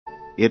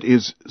It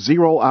is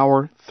 0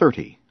 hour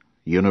 30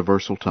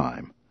 Universal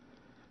Time.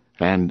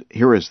 And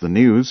here is the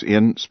news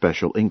in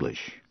special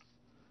English.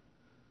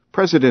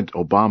 President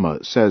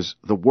Obama says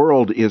the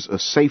world is a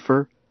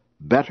safer,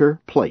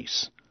 better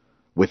place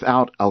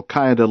without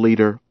al-Qaeda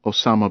leader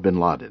Osama bin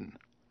Laden.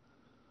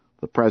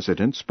 The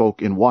president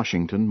spoke in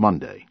Washington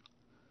Monday.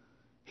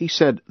 He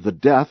said the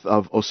death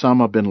of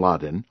Osama bin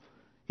Laden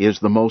is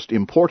the most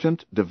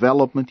important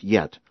development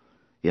yet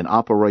in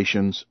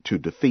operations to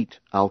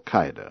defeat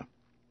al-Qaeda.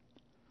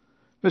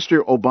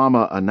 Mr.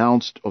 Obama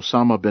announced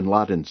Osama bin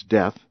Laden's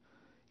death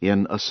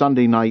in a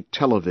Sunday night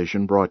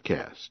television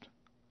broadcast.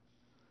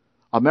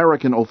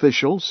 American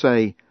officials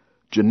say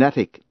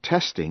genetic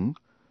testing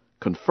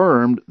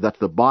confirmed that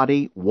the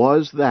body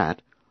was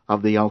that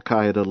of the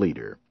al-Qaeda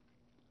leader.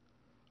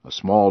 A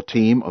small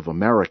team of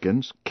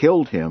Americans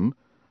killed him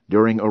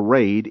during a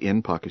raid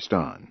in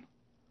Pakistan.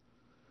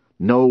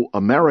 No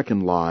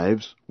American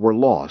lives were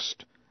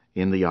lost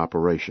in the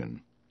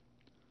operation.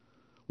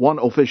 One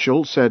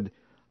official said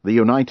the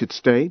United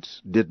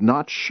States did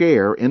not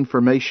share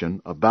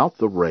information about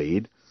the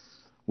raid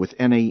with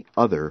any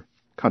other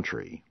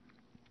country.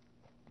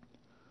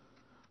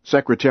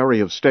 Secretary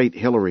of State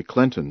Hillary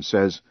Clinton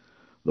says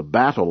the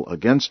battle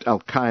against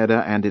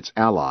al-Qaeda and its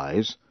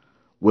allies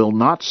will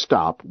not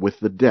stop with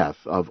the death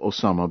of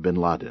Osama bin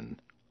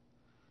Laden.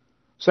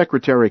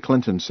 Secretary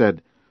Clinton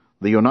said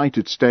the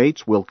United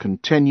States will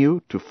continue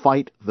to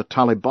fight the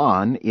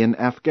Taliban in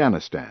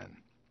Afghanistan.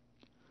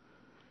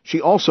 She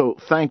also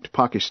thanked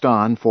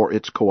Pakistan for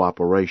its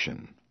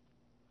cooperation.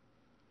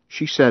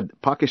 She said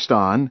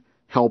Pakistan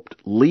helped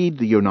lead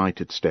the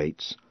United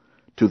States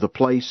to the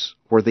place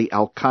where the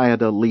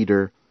al-Qaeda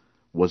leader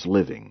was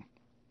living.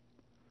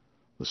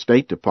 The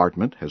State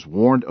Department has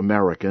warned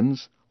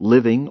Americans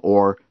living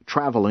or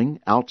traveling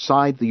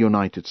outside the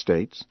United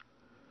States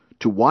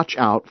to watch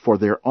out for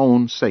their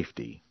own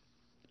safety.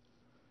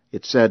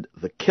 It said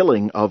the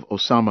killing of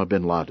Osama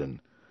bin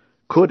Laden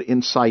could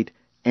incite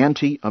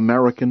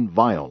anti-American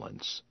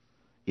violence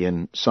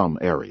in some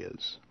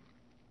areas.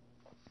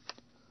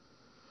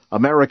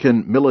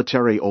 American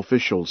military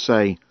officials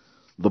say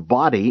the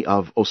body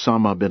of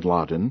Osama bin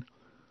Laden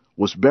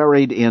was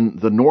buried in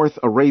the North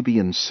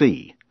Arabian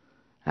Sea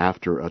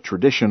after a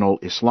traditional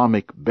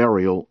Islamic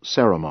burial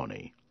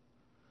ceremony.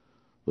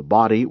 The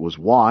body was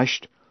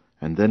washed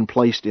and then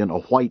placed in a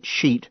white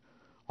sheet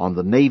on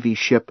the Navy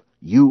ship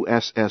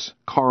USS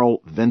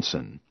Carl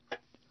Vinson.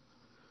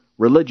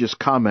 Religious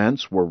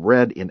comments were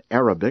read in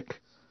Arabic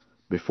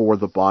before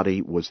the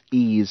body was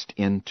eased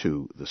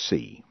into the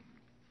sea.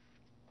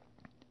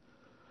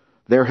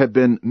 There have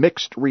been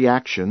mixed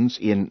reactions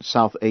in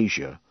South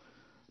Asia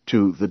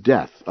to the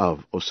death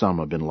of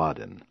Osama bin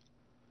Laden.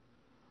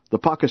 The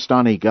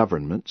Pakistani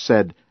government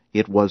said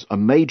it was a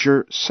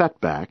major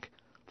setback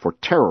for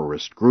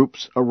terrorist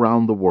groups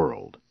around the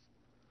world.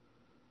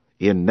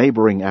 In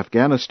neighboring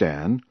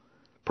Afghanistan,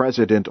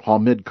 President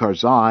Hamid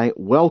Karzai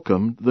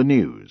welcomed the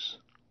news.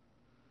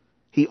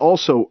 He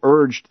also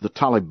urged the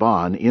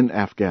Taliban in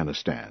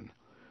Afghanistan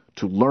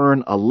to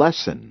learn a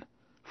lesson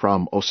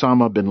from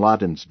Osama bin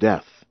Laden's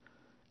death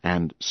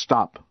and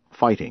stop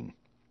fighting.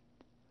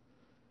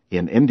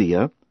 In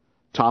India,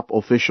 top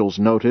officials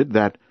noted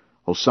that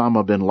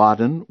Osama bin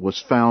Laden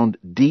was found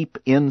deep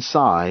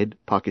inside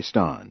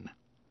Pakistan.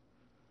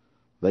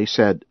 They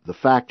said the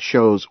fact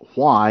shows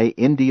why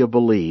India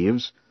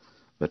believes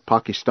that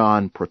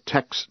Pakistan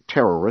protects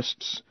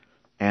terrorists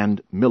and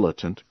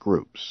militant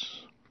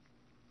groups.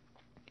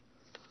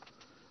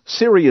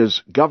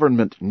 Syria's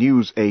government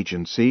news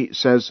agency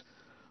says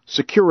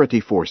security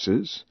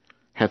forces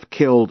have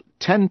killed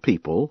 10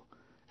 people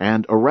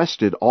and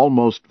arrested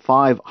almost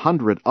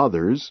 500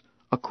 others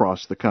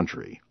across the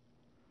country.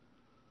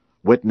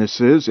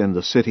 Witnesses in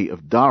the city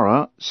of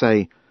Dara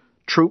say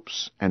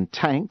troops and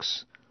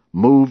tanks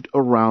moved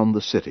around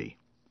the city.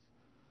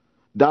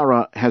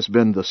 Dara has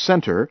been the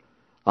center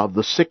of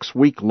the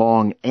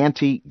 6-week-long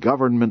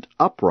anti-government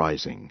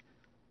uprising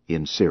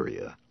in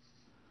Syria.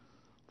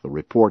 The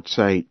reports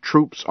say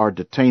troops are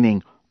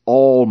detaining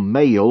all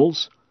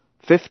males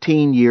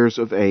 15 years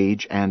of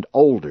age and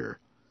older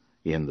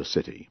in the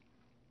city.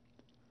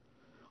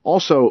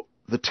 Also,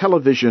 the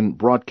television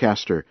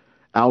broadcaster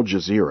Al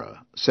Jazeera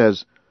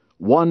says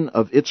one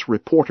of its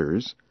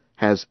reporters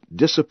has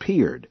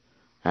disappeared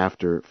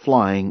after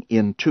flying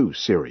into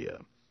Syria.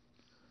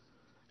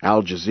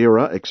 Al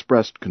Jazeera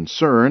expressed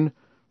concern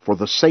for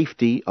the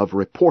safety of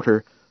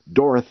reporter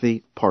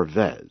Dorothy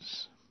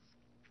Parvez.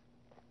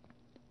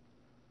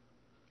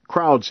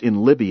 Crowds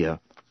in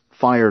Libya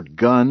fired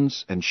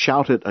guns and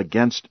shouted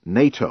against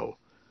NATO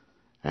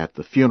at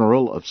the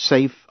funeral of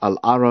Saif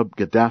al-Arab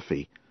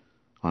Gaddafi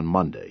on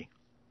Monday.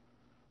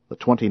 The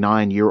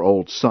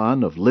 29-year-old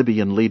son of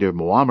Libyan leader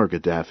Muammar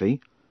Gaddafi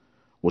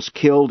was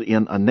killed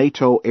in a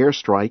NATO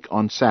airstrike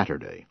on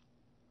Saturday.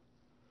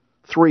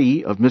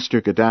 3 of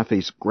Mr.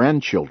 Gaddafi's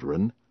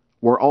grandchildren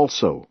were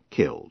also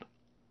killed.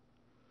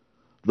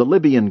 The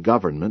Libyan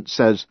government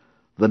says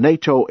the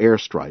NATO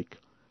airstrike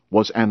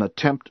was an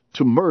attempt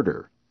to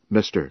murder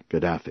Mr.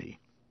 Gaddafi.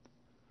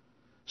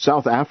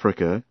 South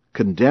Africa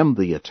condemned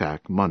the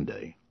attack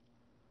Monday.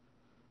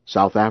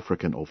 South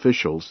African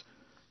officials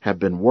have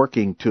been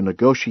working to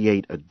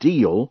negotiate a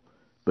deal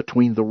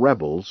between the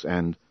rebels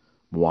and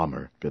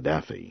Muammar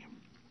Gaddafi.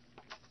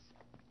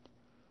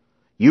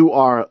 You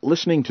are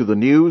listening to the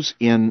news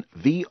in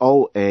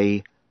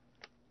VOA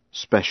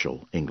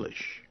Special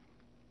English.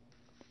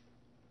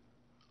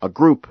 A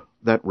group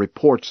that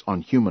reports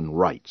on human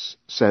rights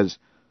says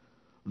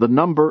the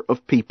number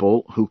of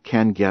people who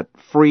can get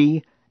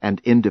free and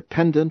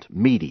independent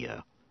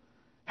media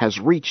has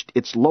reached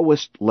its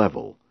lowest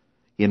level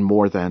in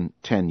more than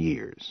 10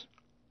 years.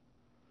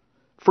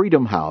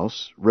 Freedom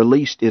House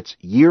released its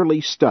yearly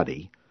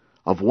study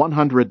of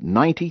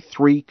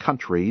 193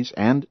 countries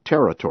and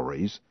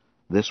territories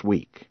this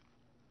week.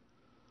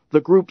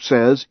 The group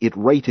says it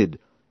rated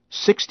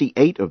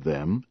 68 of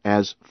them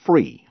as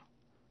free,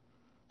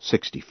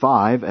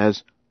 65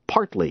 as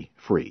partly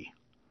free,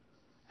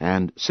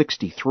 and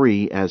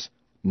 63 as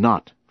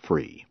not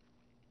free.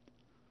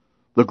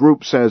 The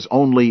group says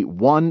only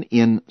 1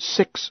 in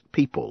 6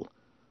 people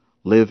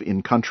live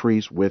in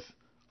countries with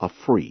a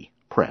free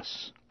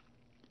press.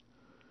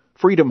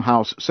 Freedom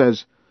House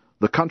says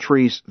the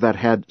countries that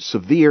had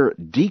severe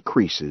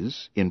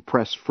decreases in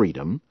press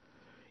freedom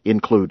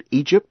include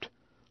Egypt,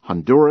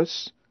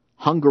 Honduras,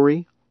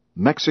 Hungary,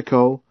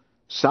 Mexico,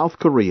 South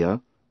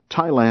Korea,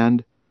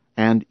 Thailand,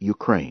 and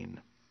Ukraine.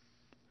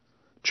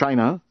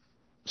 China,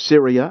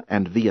 Syria,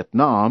 and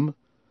Vietnam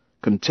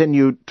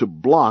continued to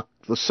block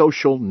the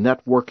social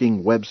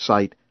networking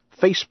website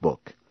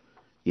Facebook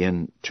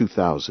in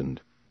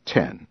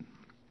 2010.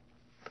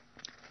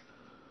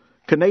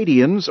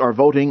 Canadians are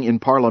voting in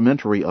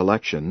parliamentary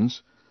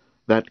elections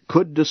that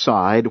could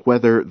decide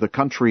whether the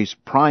country's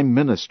prime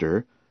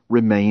minister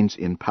remains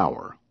in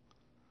power.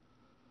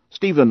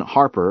 Stephen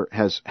Harper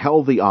has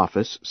held the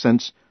office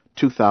since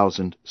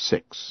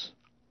 2006.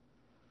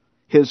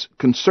 His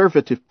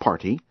Conservative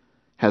Party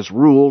has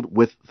ruled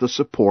with the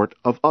support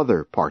of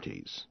other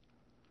parties.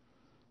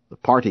 The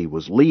party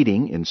was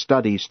leading in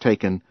studies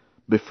taken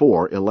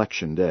before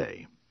Election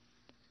Day.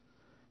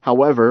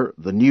 However,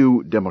 the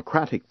new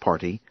Democratic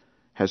Party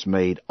has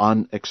made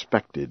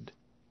unexpected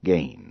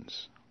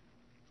gains.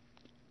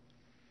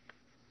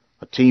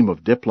 A team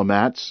of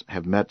diplomats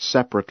have met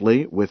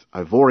separately with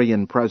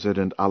Ivorian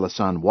President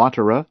Alassane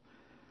Ouattara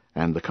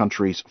and the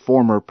country's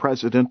former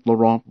President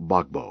Laurent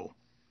Gbagbo.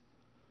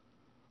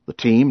 The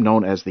team,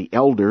 known as the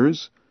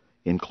Elders,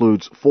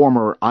 includes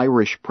former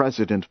Irish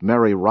President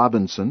Mary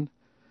Robinson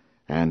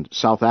and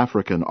South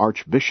African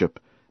Archbishop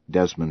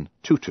Desmond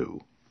Tutu.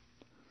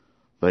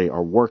 They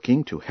are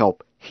working to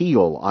help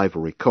heal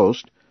Ivory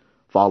Coast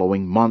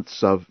following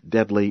months of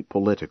deadly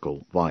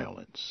political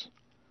violence.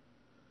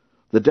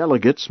 The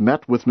delegates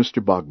met with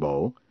Mr.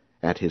 Gbagbo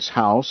at his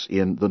house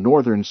in the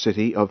northern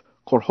city of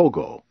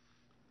Korhogo.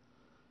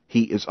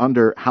 He is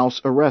under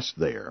house arrest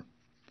there.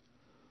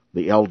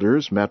 The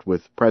elders met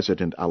with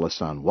President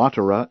Alassane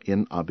Ouattara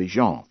in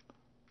Abidjan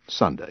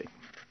Sunday.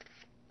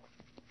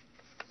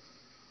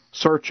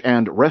 Search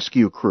and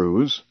rescue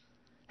crews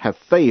have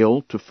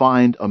failed to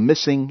find a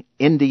missing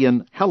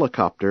Indian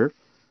helicopter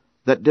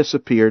that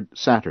disappeared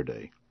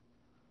Saturday.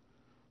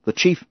 The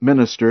Chief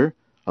Minister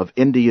of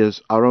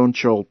India's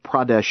Arunachal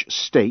Pradesh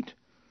state,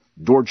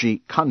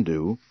 Dorji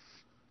Kundu,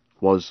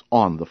 was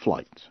on the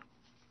flight.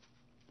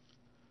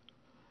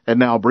 And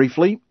now,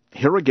 briefly,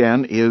 here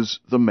again is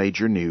the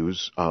major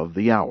news of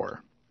the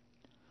hour.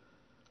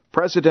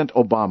 President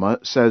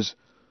Obama says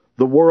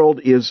the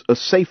world is a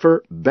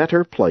safer,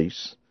 better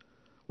place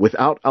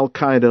without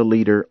al-Qaeda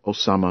leader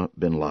Osama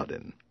bin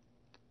Laden.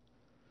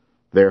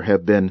 There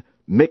have been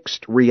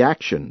mixed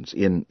reactions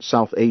in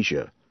South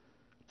Asia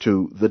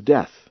to the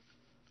death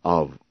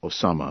of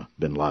Osama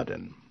bin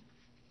Laden.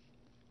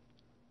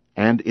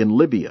 And in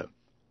Libya,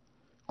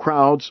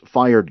 crowds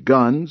fired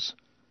guns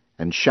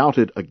and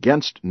shouted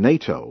against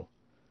NATO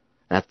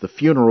at the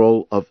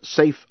funeral of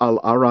Saif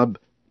al-Arab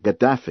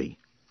Gaddafi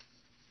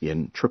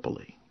in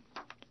Tripoli.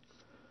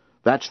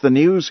 That's the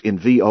news in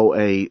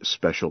VOA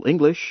Special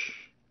English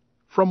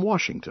from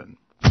Washington.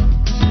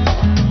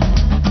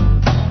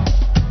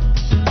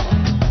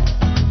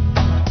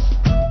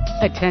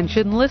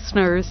 Attention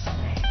listeners,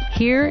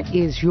 here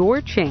is your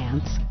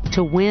chance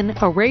to win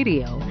a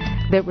radio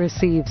that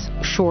receives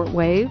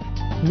shortwave,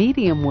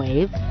 medium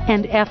wave,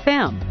 and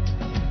FM.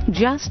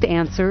 Just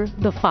answer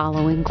the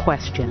following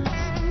questions.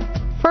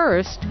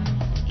 First,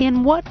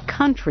 in what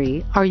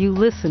country are you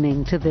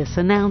listening to this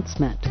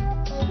announcement?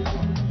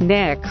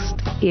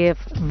 Next, if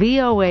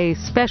VOA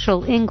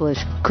Special English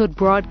could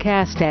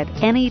broadcast at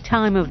any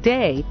time of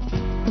day,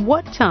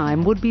 what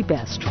time would be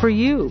best for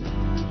you?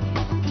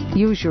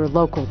 Use your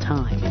local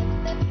time.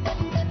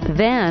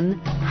 Then,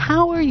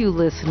 how are you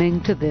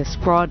listening to this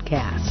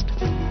broadcast?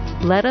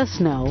 Let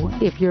us know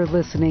if you're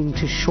listening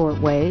to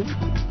shortwave,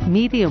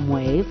 medium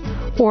wave,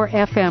 or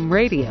FM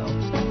radio,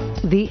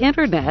 the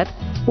Internet,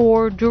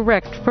 or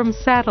direct from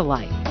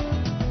satellite.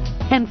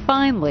 And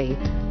finally,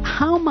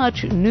 how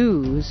much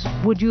news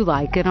would you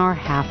like in our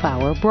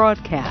half-hour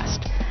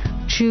broadcast?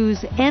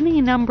 Choose any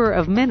number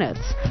of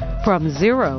minutes From 0